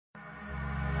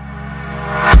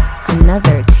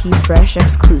another T-Fresh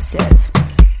exclusive.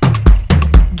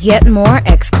 Get more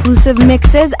exclusive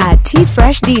mixes at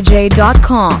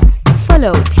tfreshdj.com.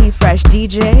 Follow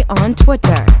T-Fresh-DJ on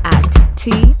Twitter at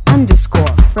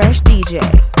T_FreshDJ.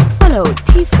 Follow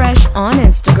T-Fresh on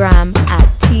Instagram at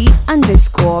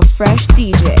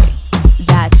T_FreshDJ.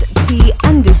 That's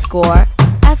T_FRESHDJ.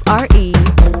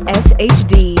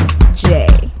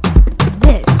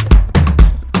 This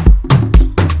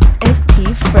is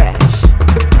T-Fresh.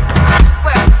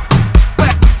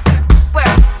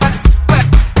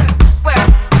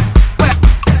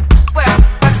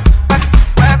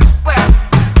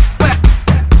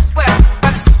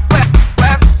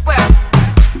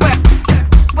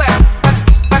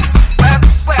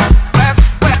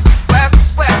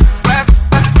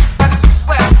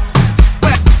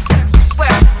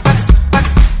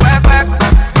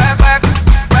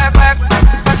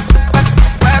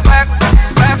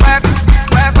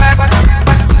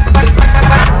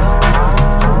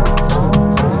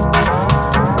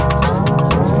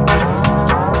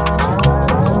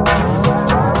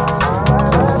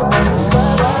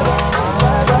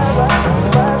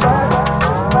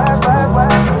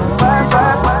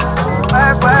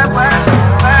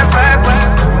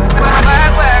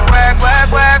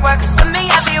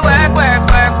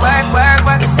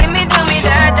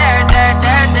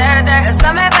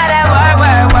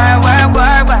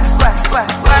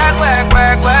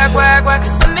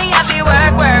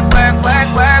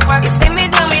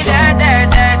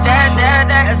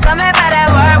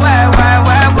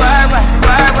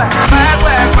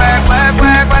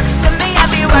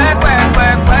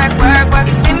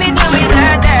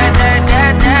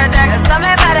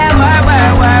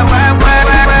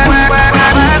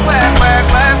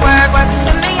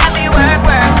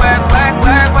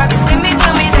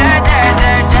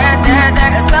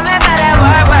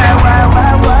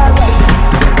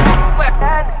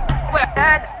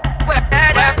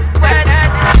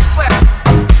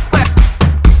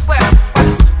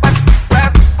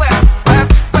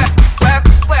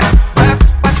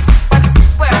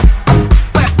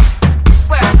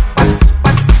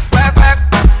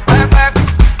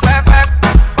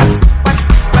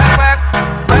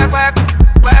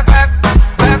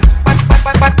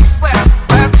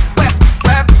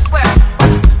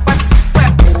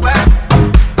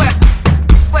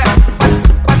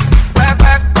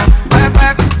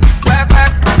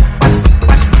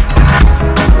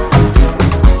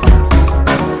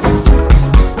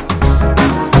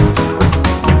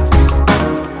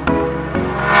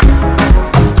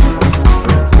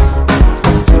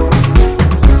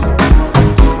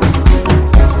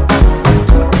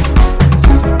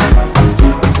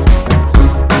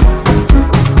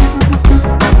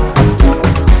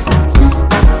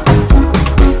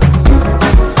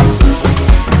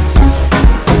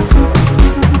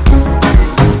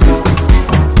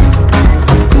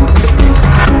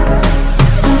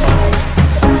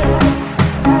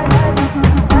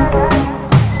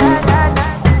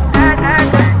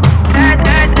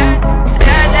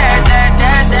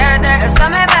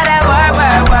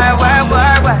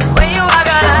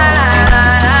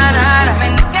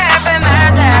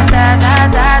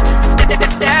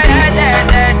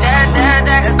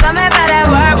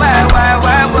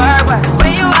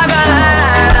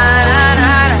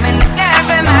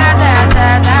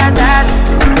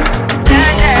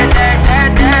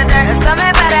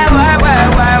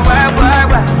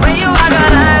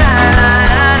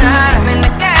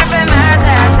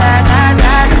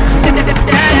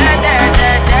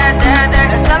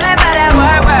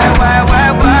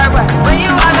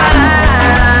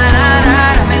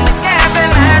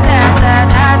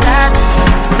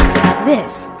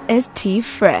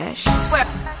 T-Fresh.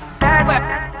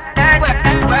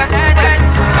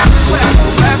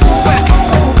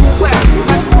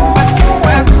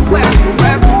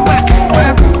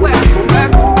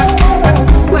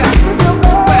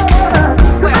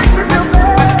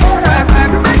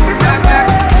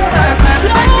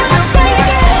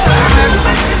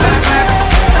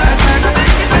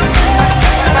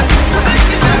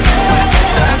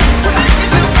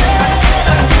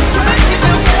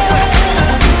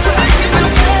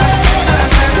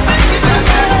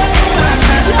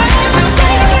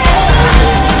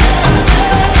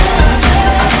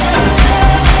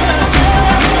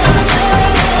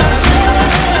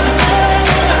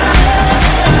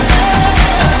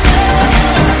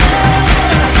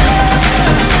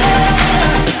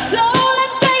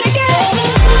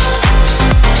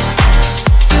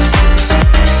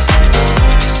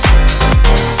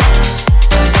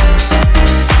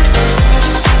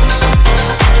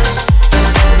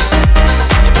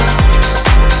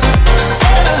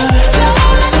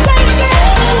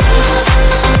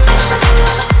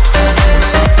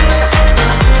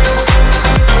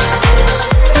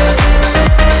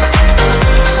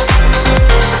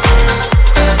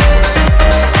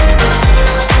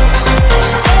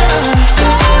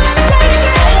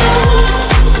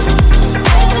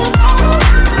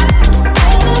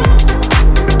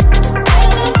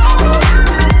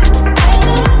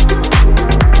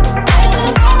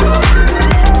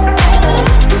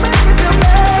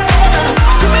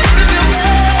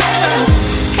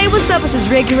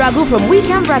 turkey ragu from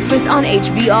Weekend Breakfast on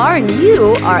HBR, and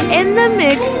you are in the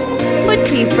mix with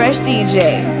T-Fresh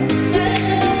DJ.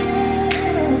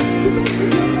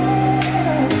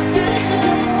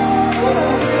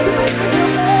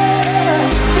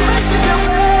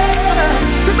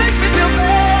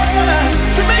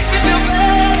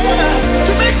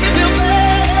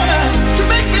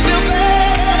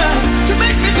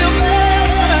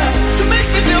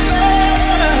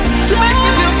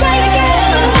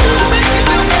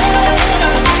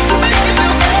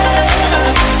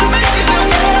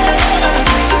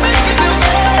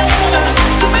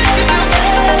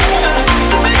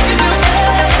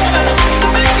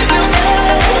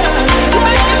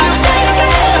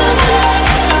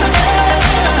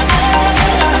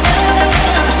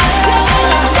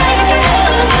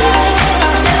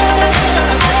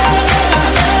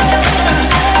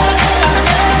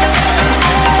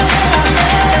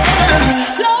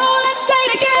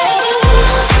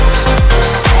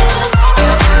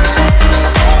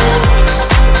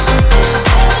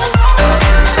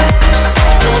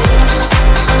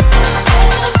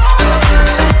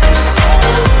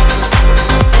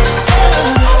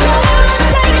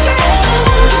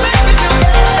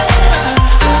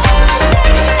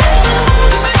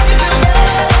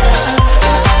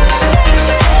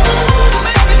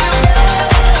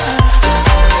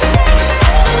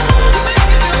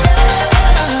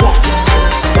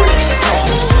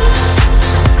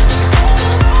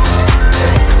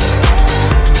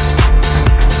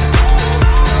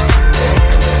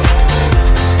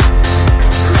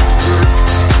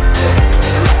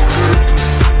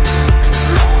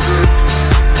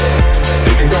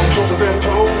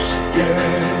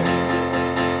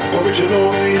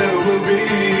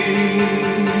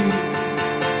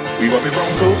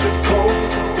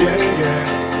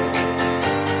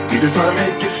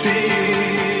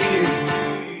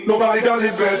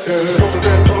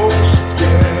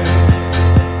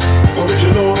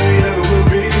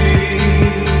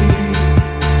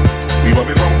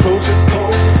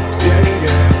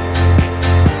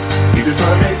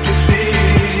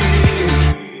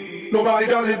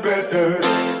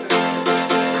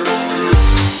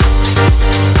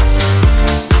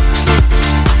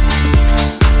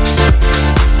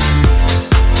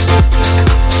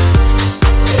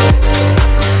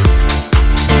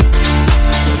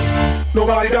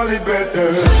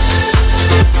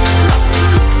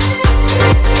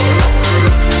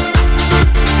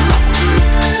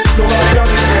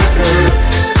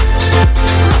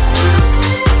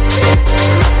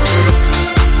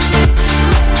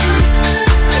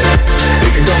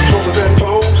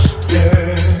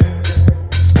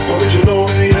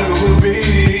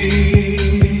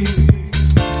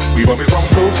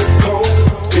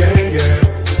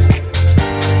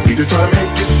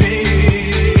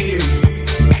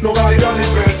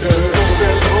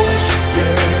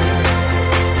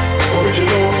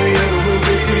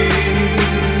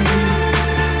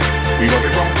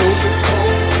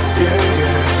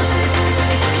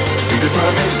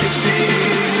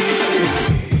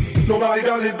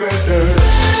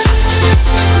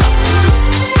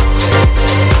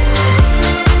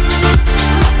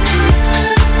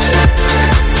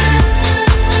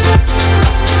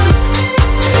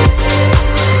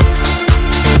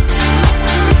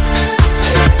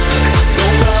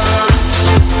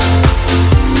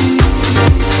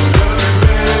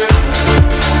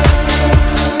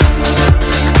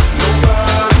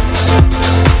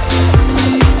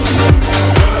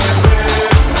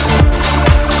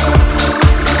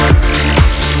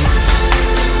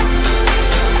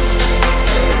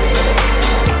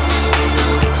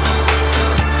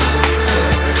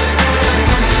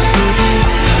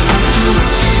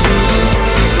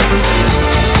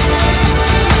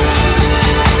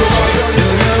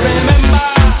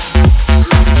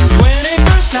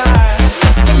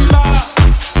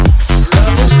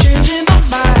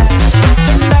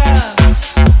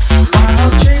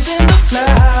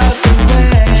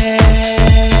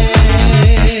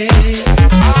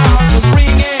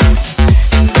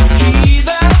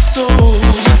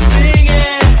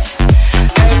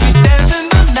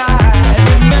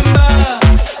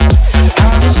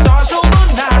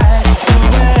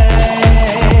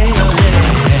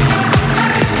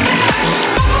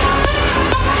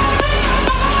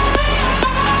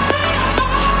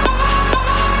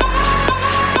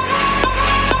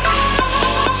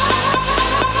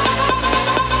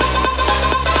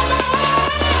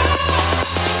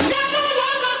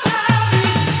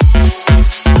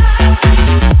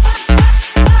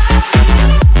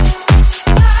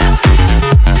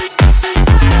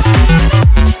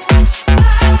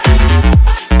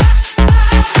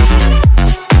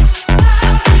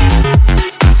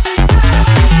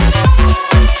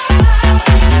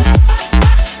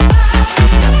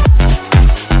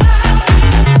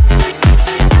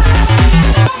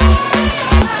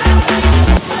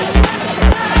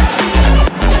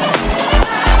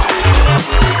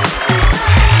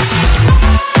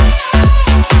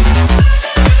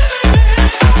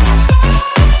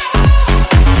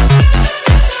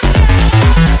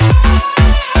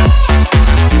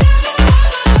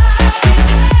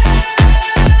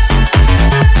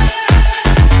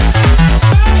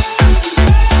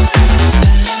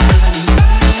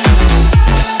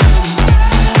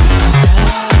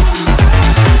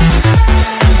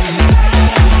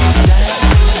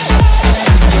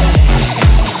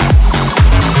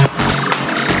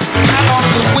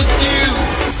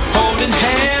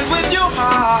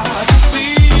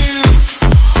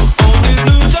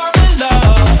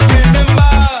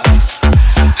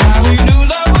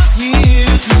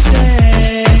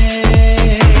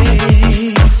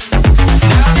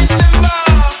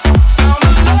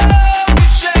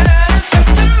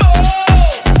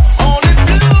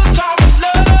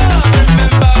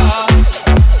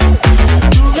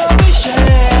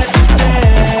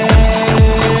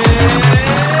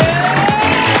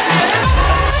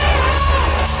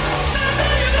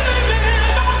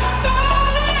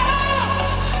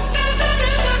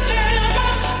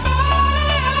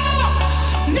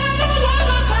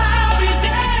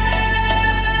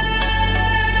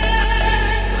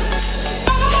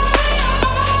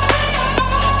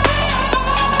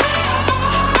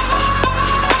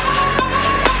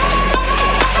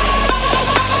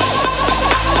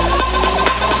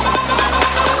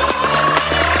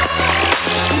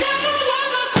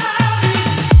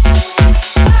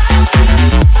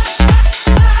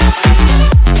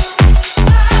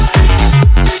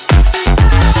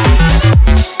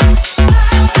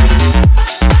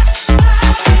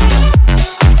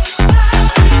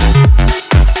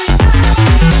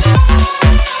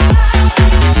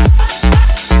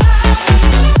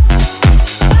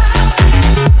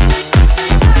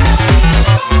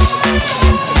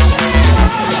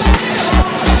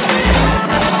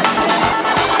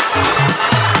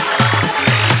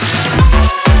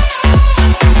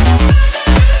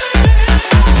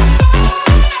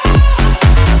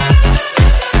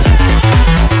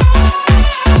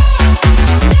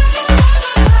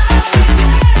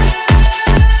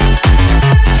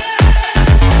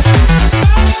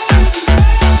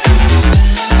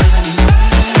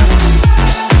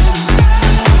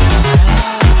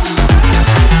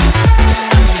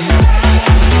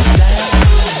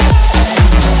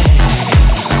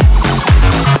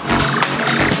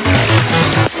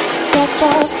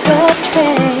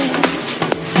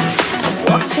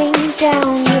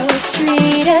 down your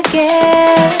street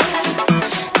again,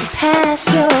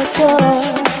 past your door.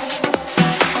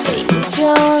 You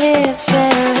don't live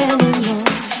there anymore.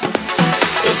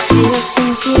 It's years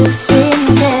since you've been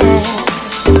there.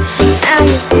 Now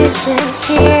you've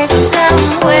disappeared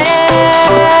somewhere.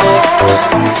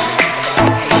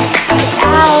 I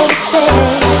was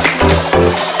there.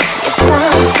 You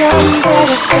found some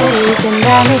better place, and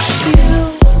I miss you.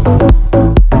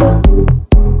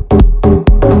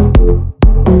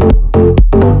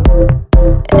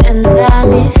 And I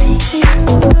miss you.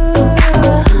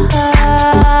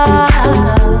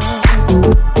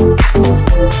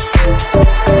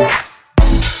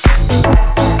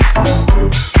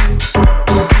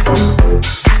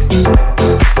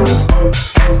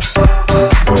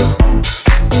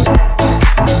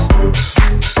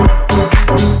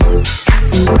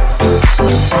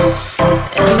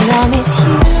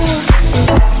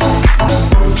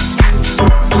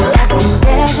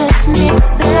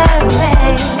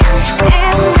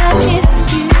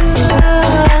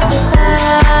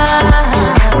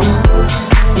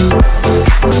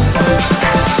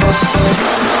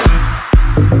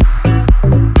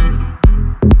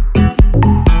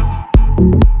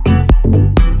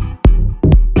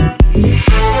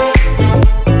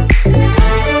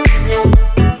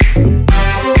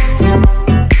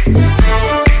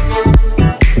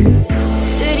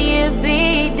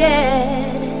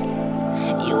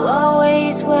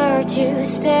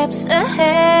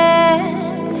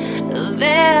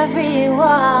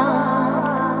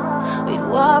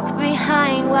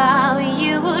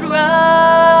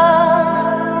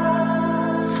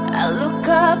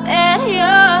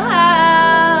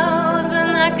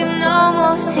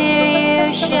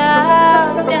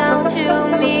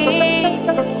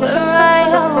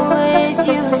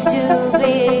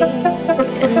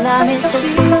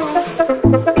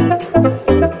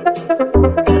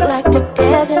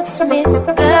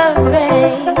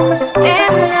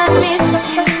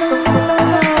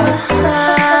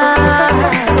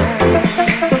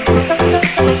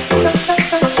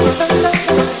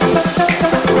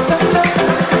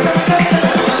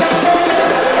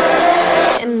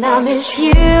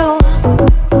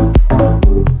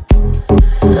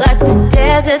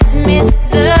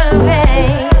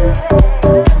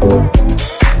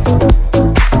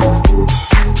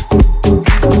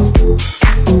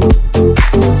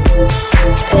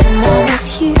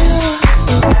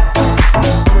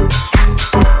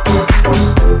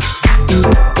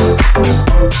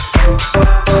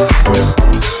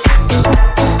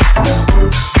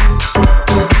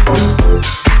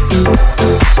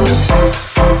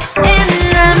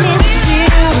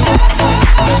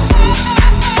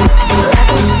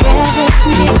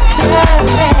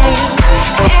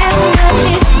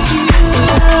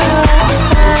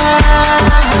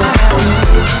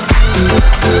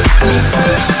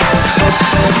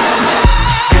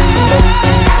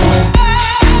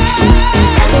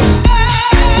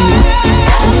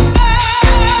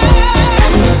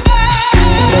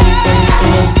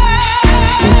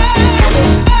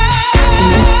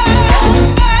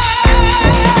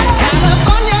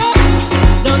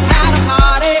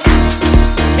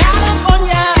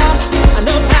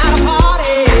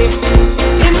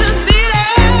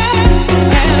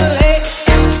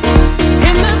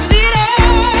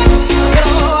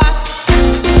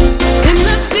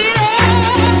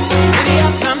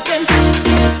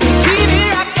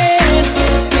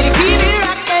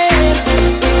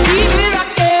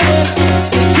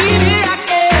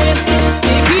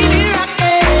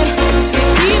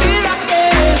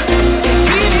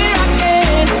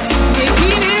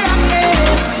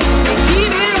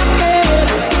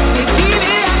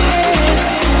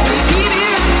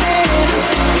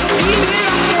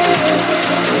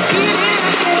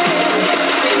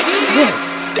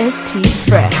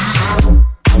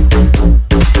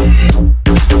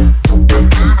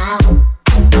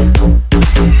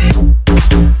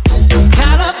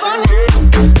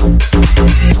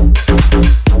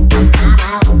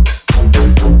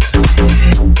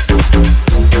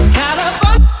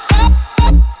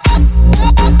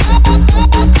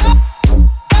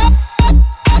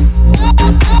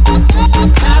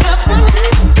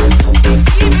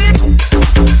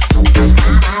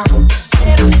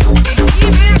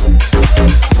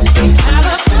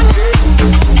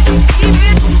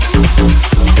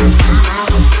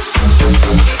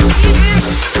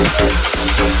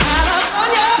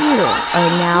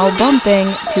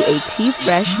 To a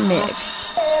T-Fresh mix.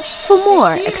 For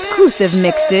more exclusive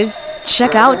mixes,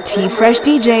 check out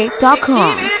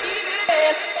tfreshdj.com.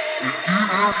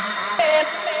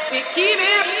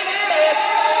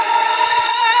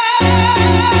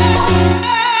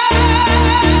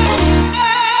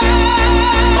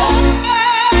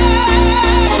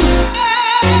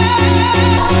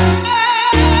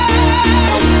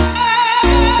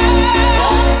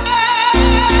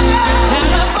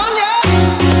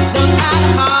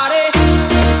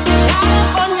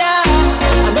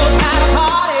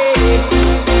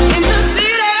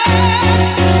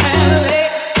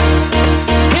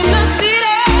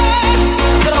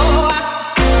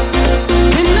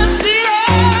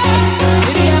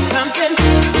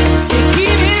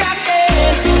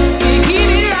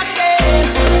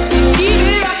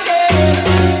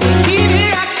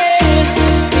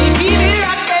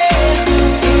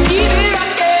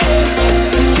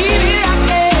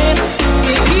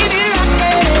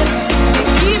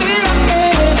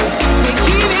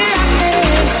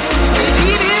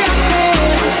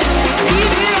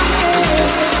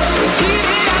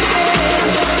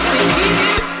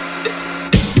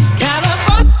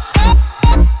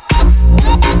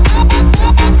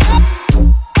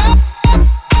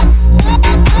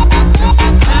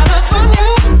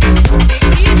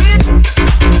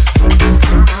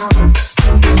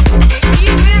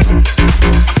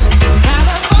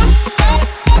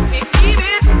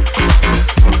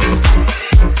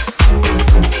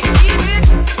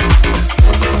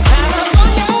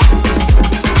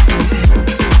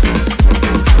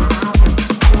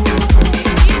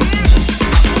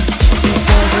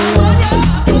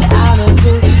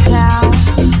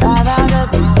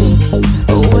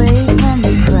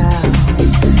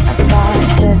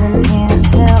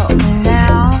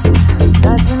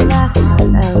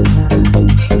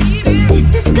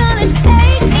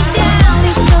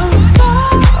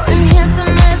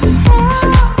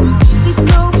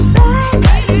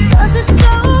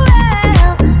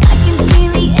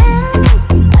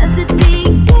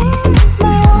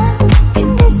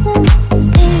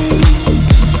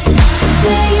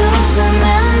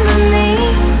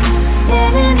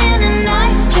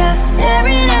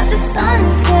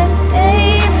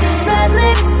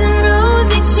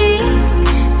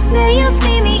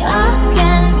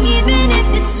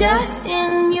 just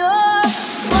in your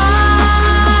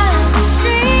wildest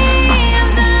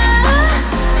dreams.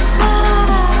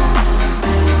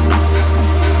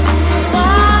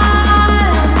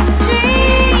 Wildest dreams.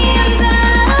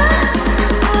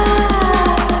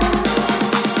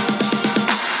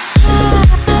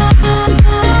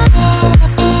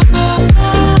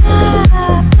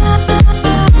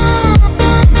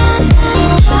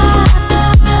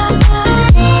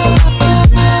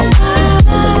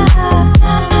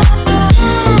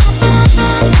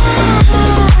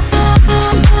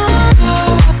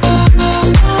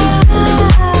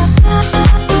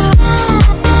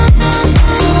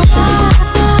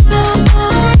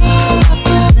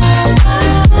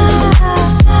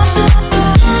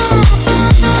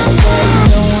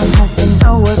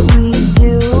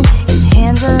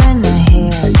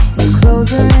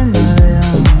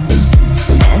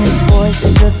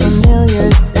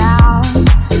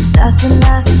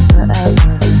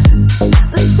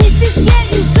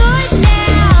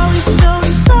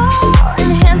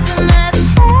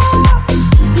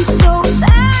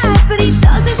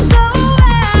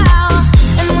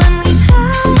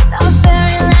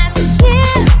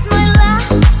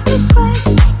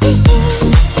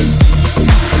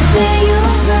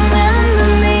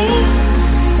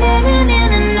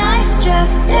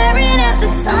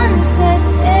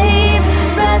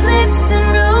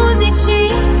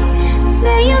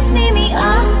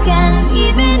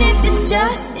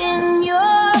 Just in your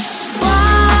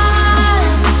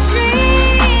wildest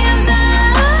dreams.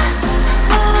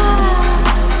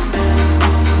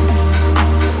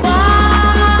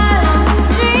 Wildest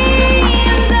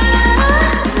dreams.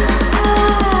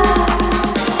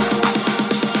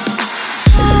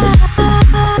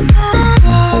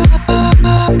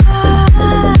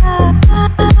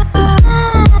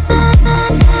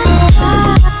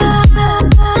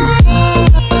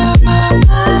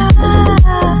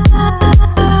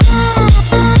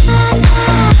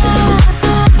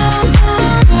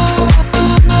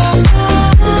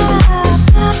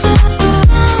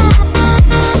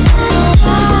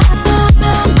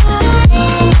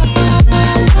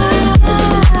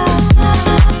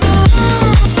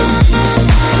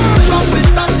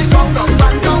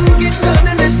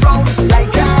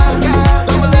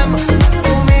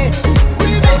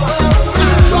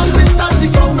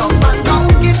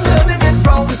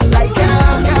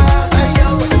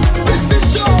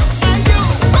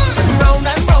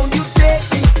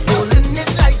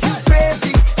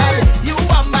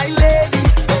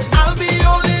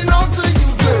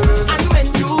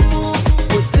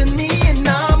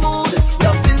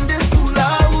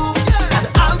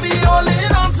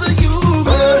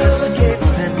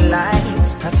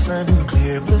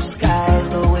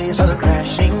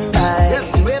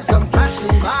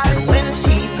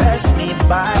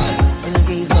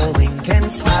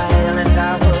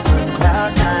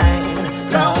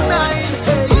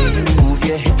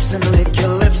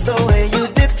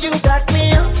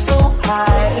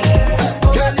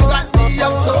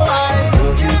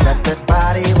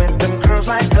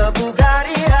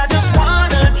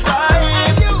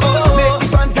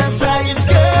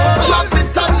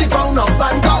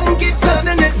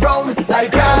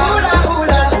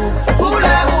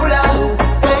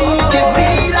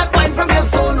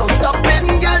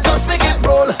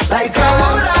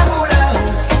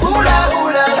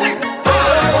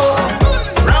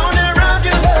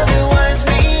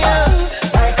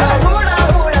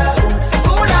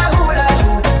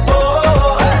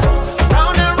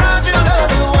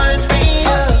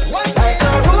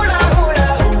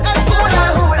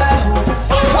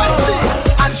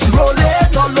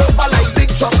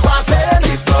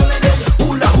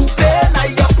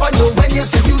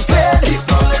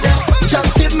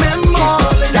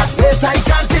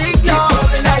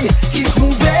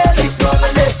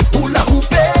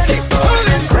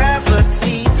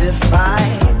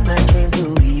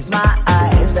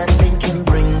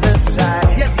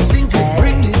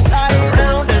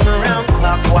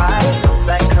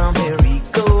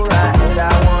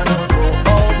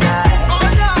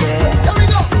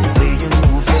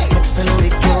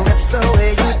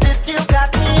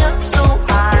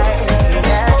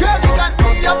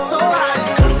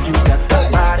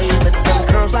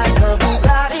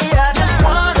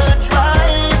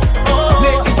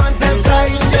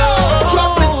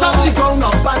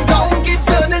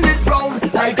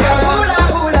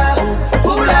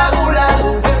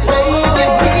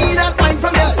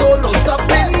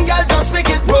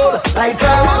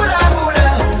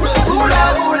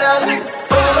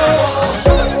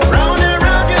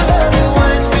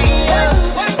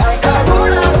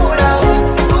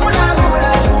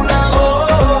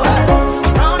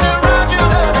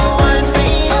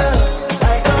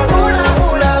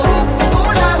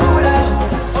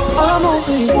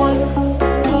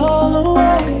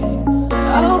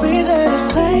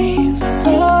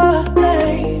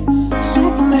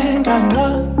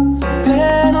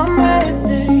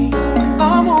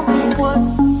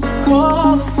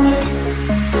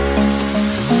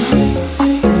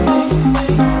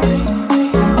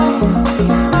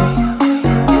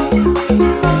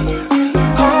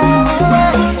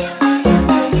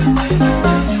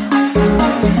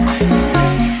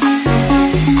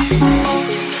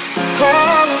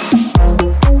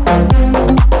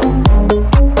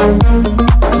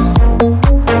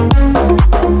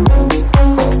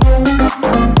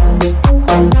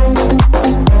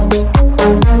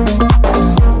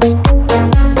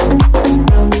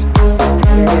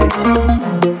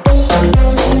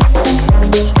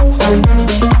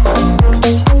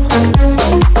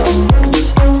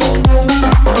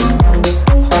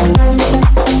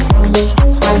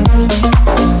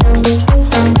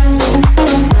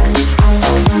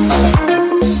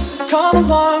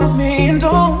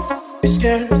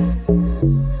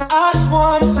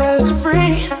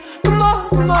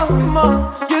 come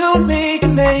on. You and me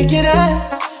can make it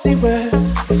anywhere.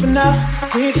 But for now,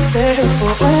 we can stay here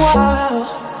for a while.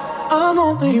 I'm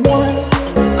only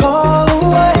one call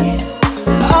away.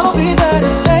 I'll be there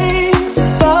to save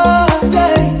the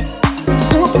day.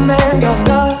 Superman got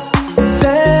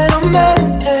nothing on me.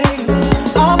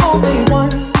 I'm only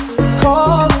one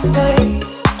call away.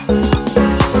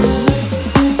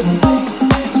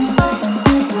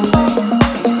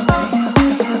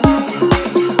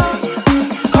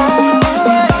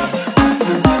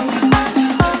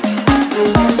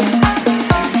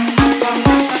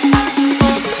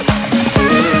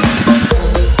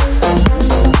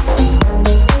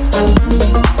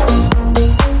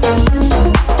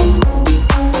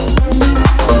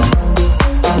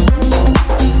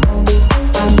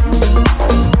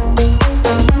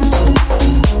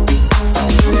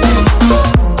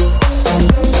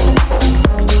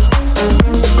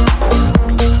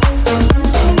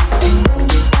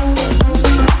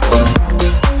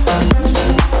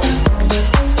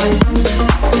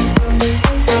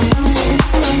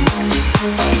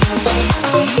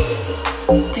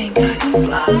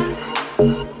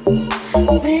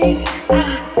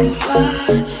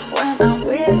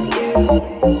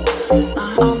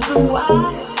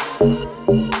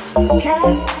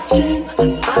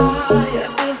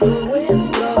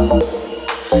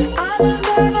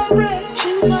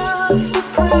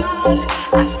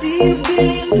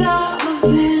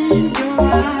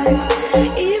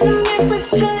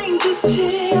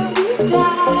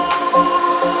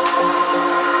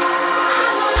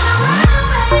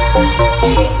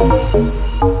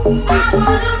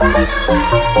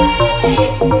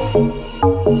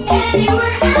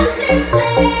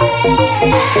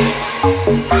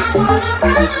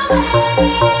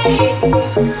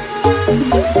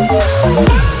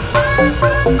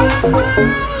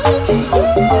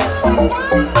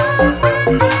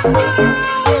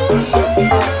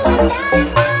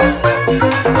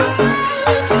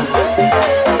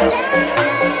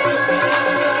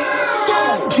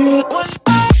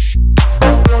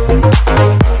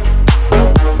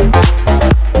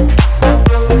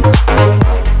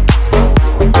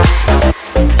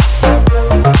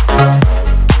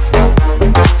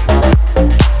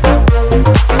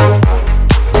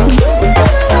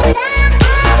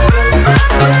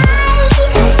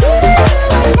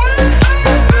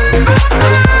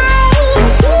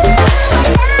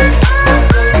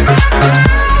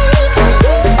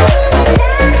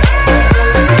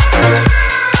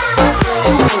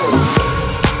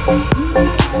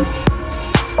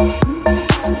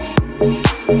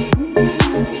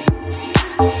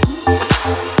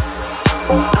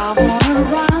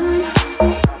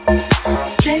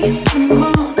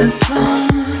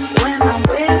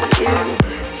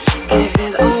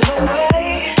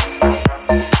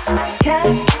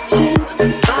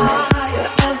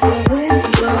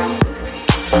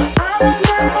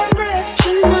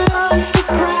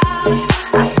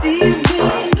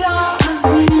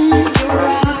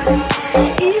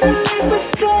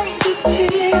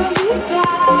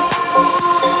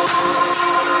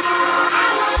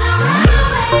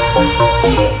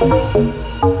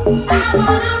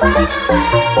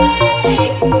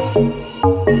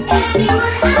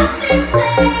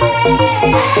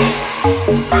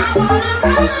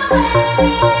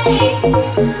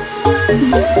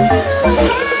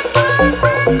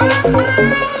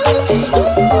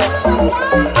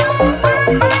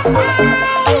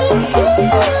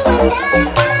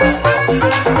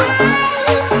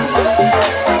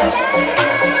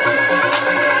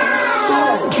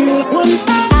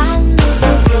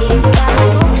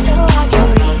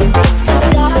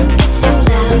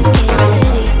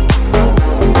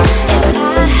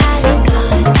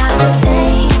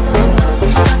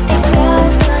 These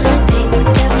girls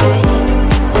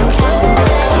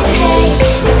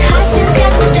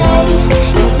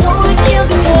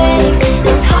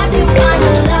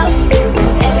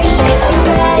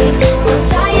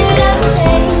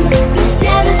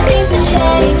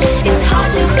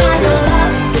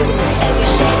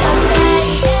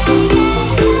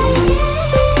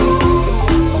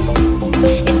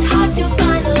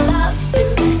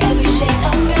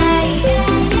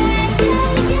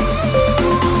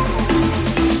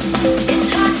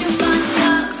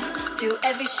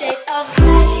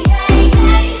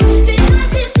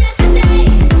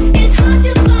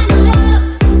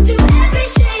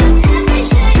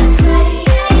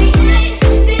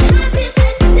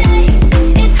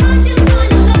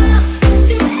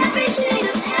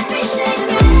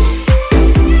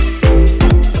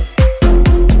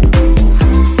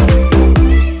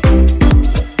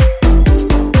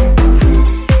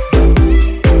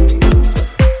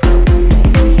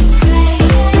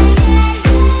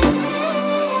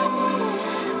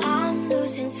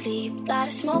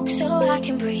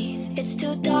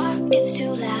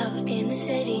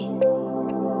city.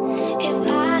 If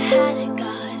I had a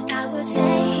god, I would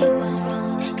say he was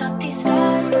wrong. Got these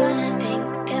scars, but I think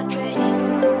they're pretty.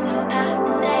 So I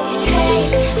say, hey,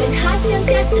 been high since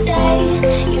yesterday.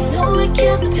 You know it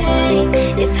kills the pain.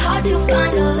 It's hard to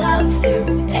find a love through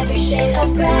every shade of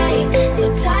gray. So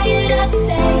tired of the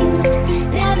same,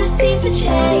 never seems to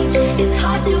change. It's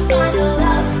hard to find a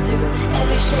love through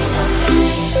every shade of gray.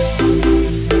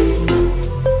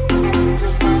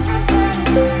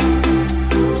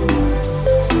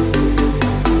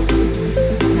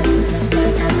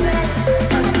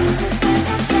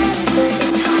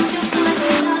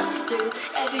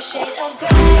 Shade of gray.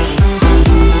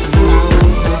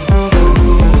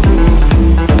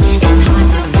 It's hard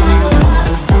to find a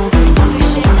love every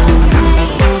shade of gray.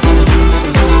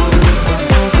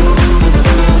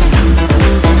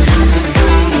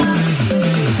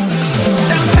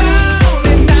 Downtown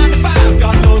in 95,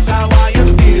 God knows how I am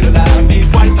still alive. These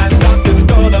white lines got this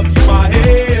gun up to my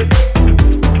head.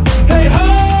 Play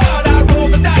hard, I roll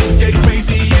the dice, get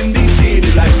crazy in these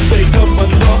city lights. Wake up when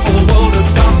the whole world has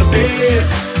gone to bed.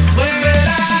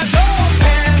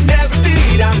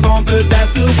 But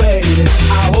that's the way it is.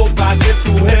 I hope I get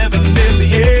to heaven in the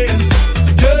end.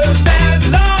 Just as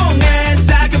long as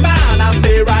I can mind, I'll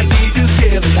stay right here just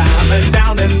killing time and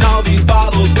downing all these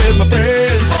bottles with my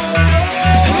friends.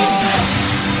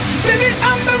 Baby,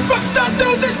 I'm a rockstar,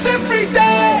 do this every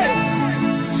day.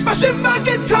 Smashing my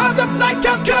guitars up like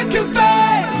I'm Kurt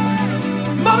Cobain.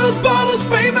 Models, bottles,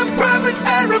 fame and private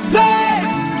aeroplane.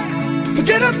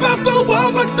 Forget about the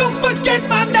world, but don't forget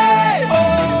my name.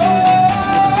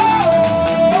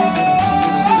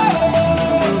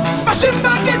 Smashing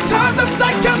my guitars up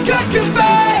like I'm Kurt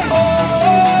Cobain.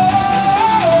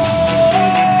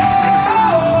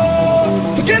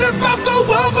 Forget about the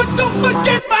world, but don't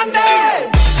forget my name.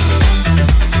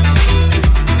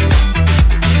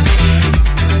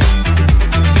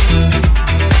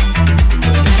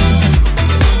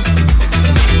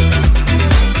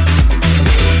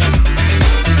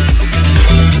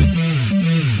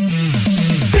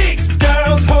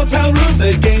 Hotel rooms,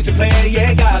 a game to play,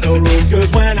 yeah, got no rules.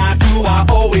 Cause when I do, I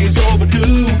always overdo.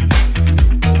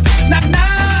 Knock,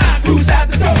 knock, who's at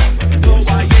the door? Knows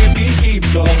why we keep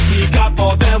score. We got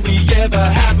more than we ever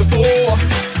had before.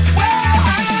 Well,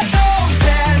 I know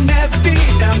there'll never be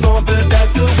I'm going, but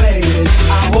that's the way it is.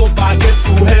 I hope I get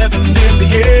to heaven in the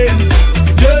end.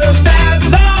 Just as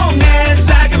long as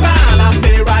I can find, I'll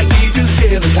stay right here just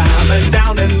killing time and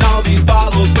downing all these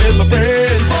bottles with my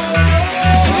friends.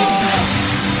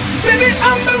 Baby,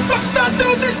 I'm a rockstar,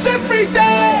 do this every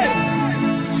day.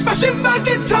 Smashing my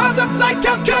guitars up like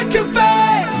I'm Kurt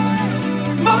Cobain.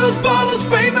 Models, bottles,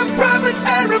 fame and private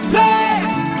aeroplane.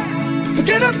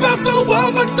 Forget about the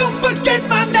world, but don't forget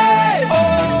my name.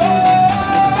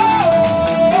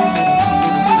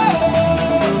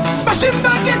 Smashing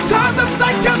my guitars up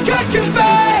like I'm Kurt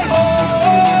Cobain.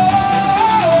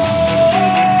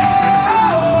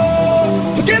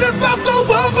 Forget about the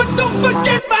world, but don't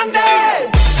forget my name.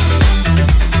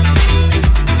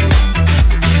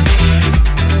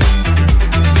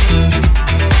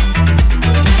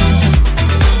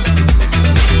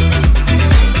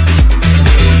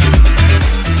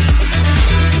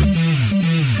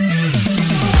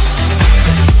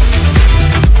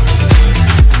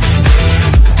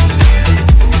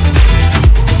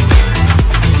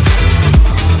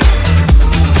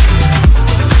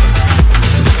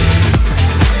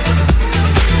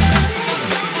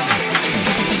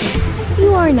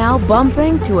 Now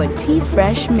bumping to a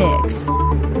T-Fresh mix.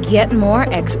 Get more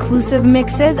exclusive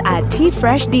mixes at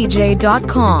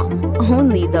tfreshdj.com.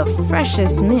 Only the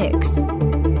freshest mix.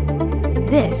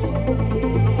 This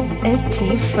is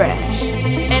T-Fresh.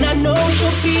 And I know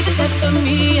she'll be the death of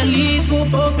me, at least we'll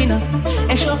both be numb.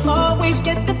 And she'll always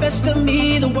get the best of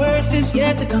me, the worst is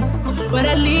yet to come. But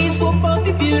at least we'll both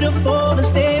be beautiful and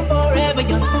stay forever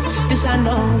young. This I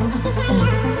know,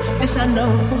 this I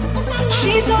know.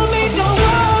 She told me don't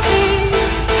worry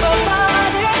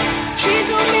about it. She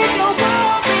told me don't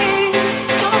worry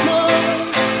no more.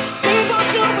 We both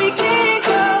know we can't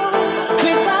go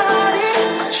without it.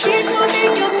 She told me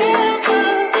you'll never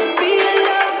be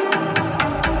alone.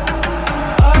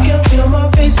 I can feel my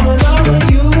face when I'm with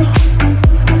you.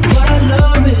 But I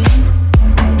love it,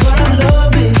 but I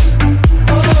love it.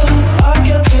 Oh, I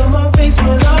can feel my face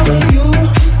when I'm with you.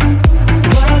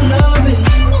 But I love it,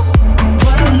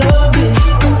 but I love it.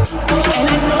 And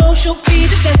I know she'll be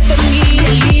the death of me,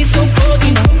 at least we'll both be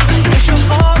numb. And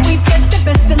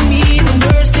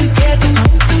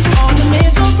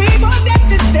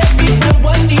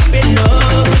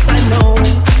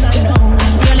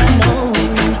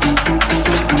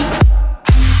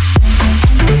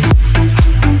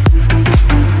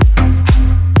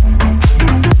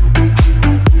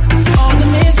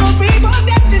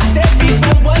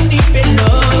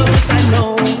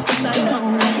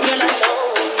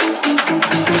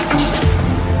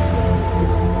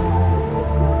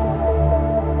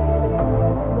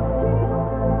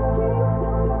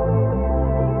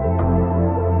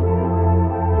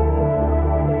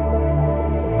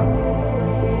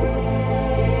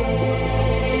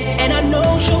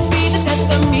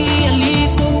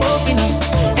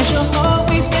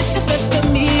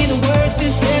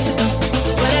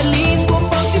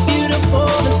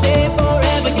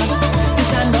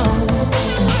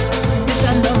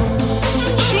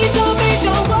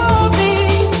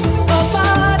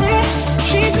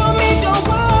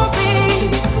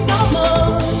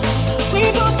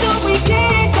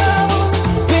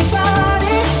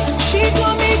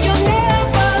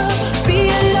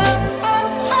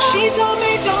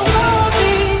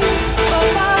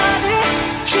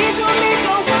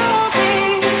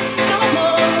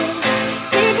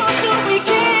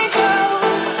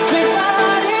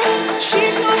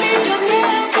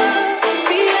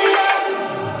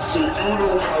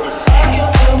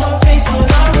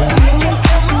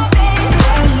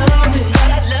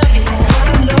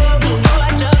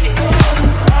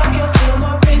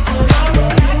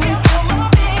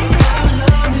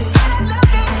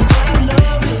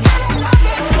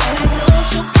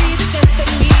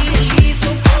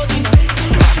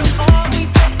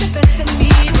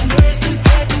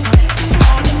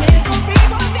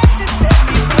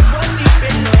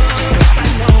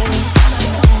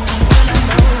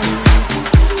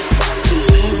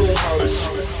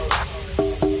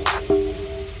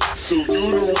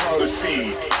how to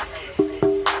see.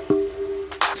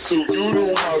 So you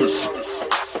know how to.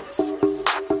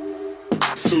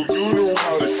 So you know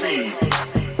how to see.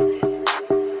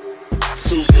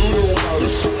 So you know how to.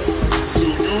 So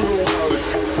you know how to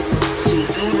see. So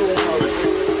you know how to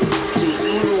see. So you know how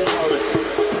to see.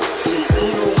 So you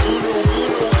know.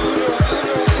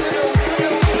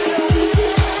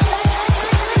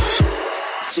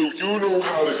 So you know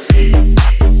how to see.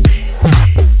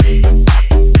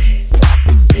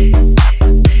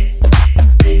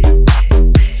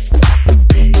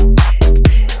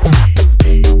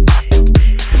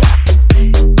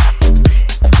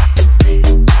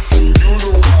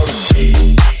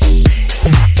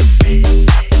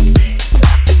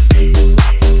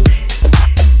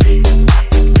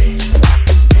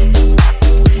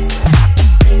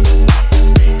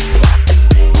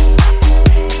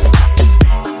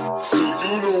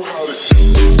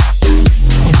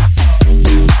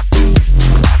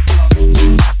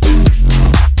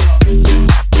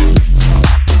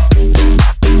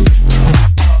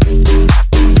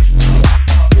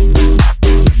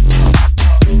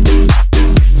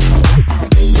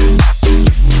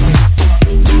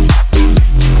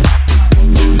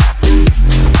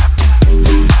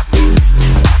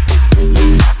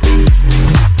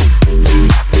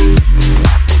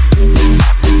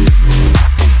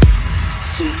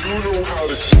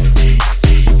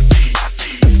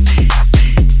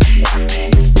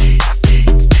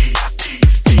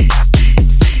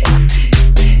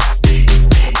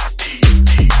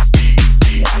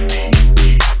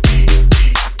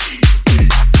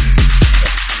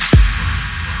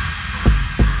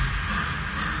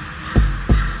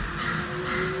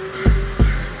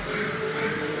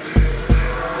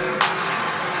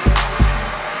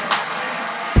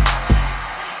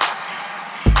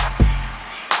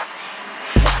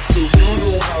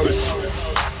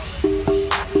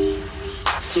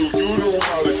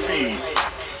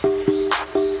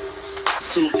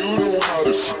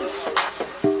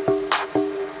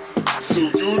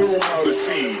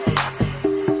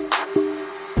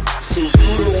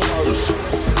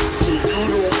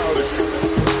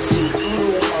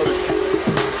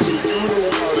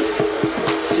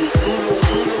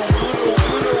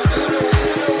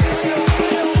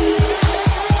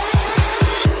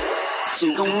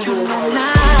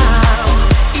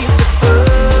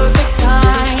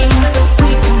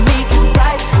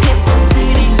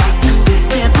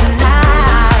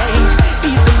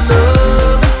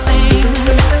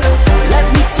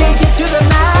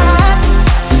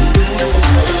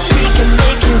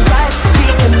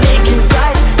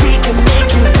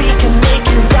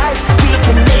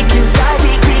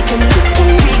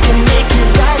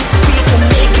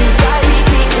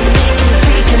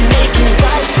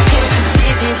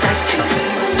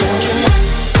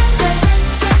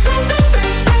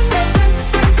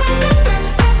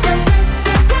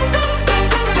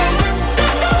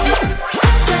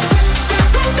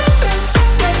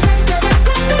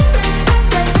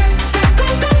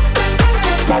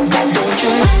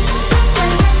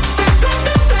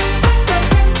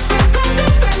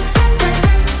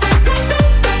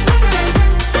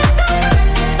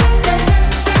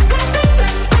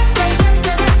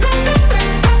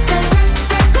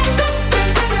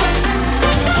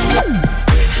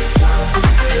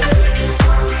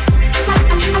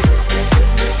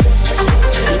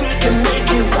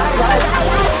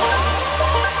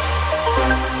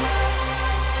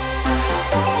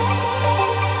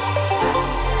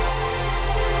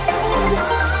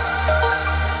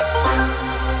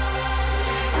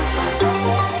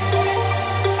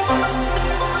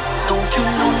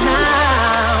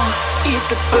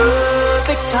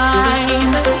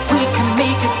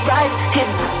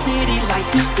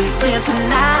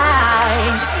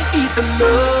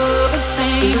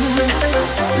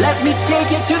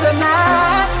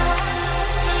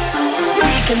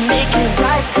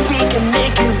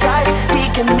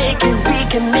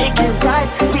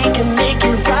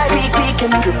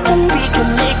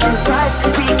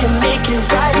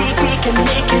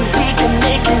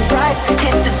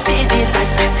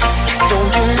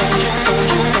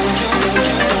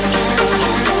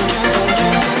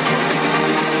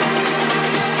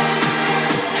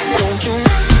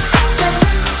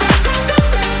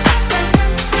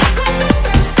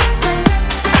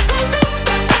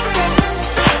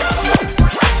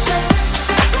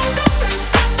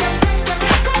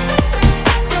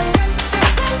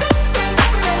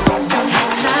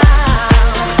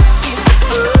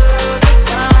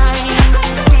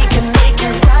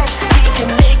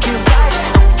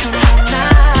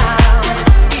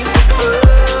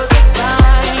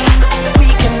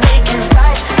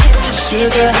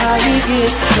 Sugar, how you get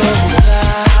so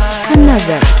fly.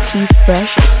 Another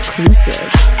T-Fresh exclusive.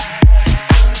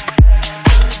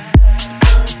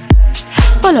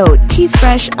 Follow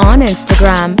T-Fresh on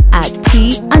Instagram at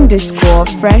T_FreshDJ.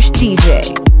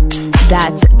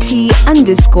 That's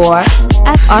T_FRESHDJ.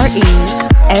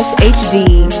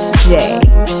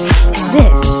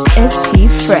 This is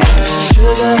T-Fresh.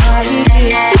 Sugar, how you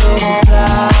get so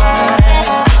fly.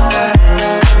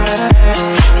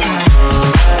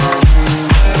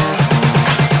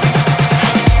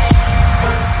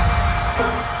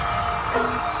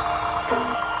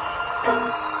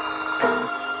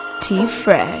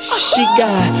 T-Fresh. She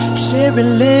got cherry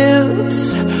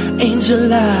lips,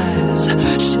 angel eyes.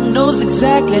 She knows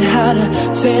exactly how to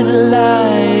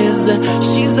tantalize.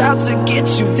 She's out to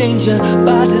get you, danger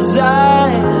by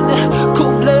design.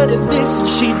 Cold-blooded vixen,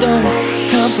 she don't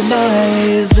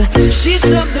compromise. She's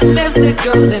something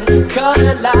mystical and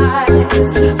color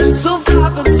lights. So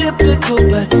far from typical,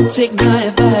 but take my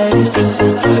advice.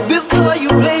 Before you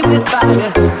play with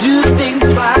fire, do think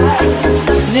twice.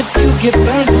 And if you get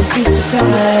burned, don't be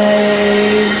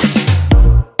surprised.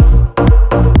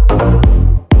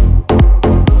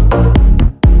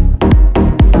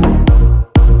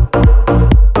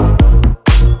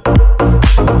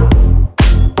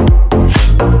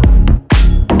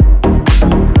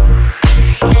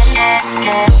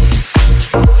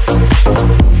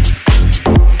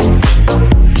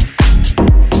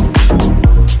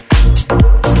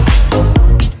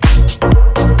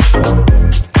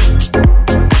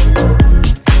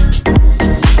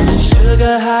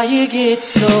 How you get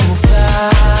so fly.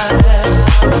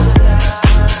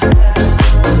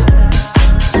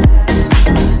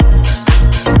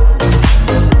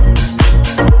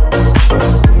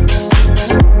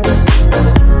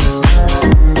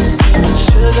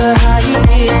 Sugar, how you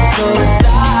get so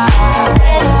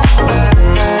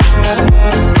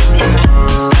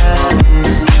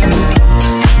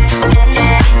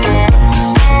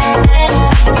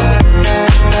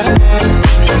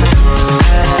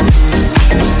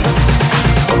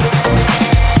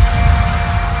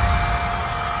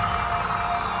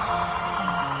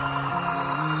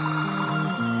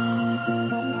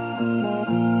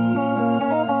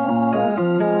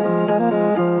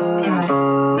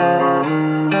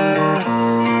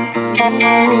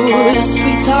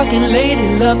sweet talking lady,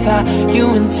 love how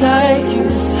you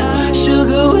entice.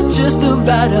 Sugar with just the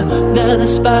right amount of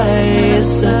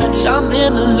spice.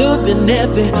 Charming, alluring,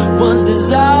 everyone's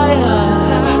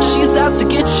desire. She's out to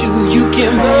get you, you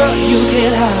can run, you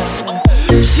can hide.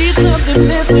 She's something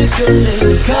mystical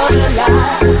and color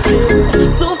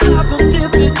lights.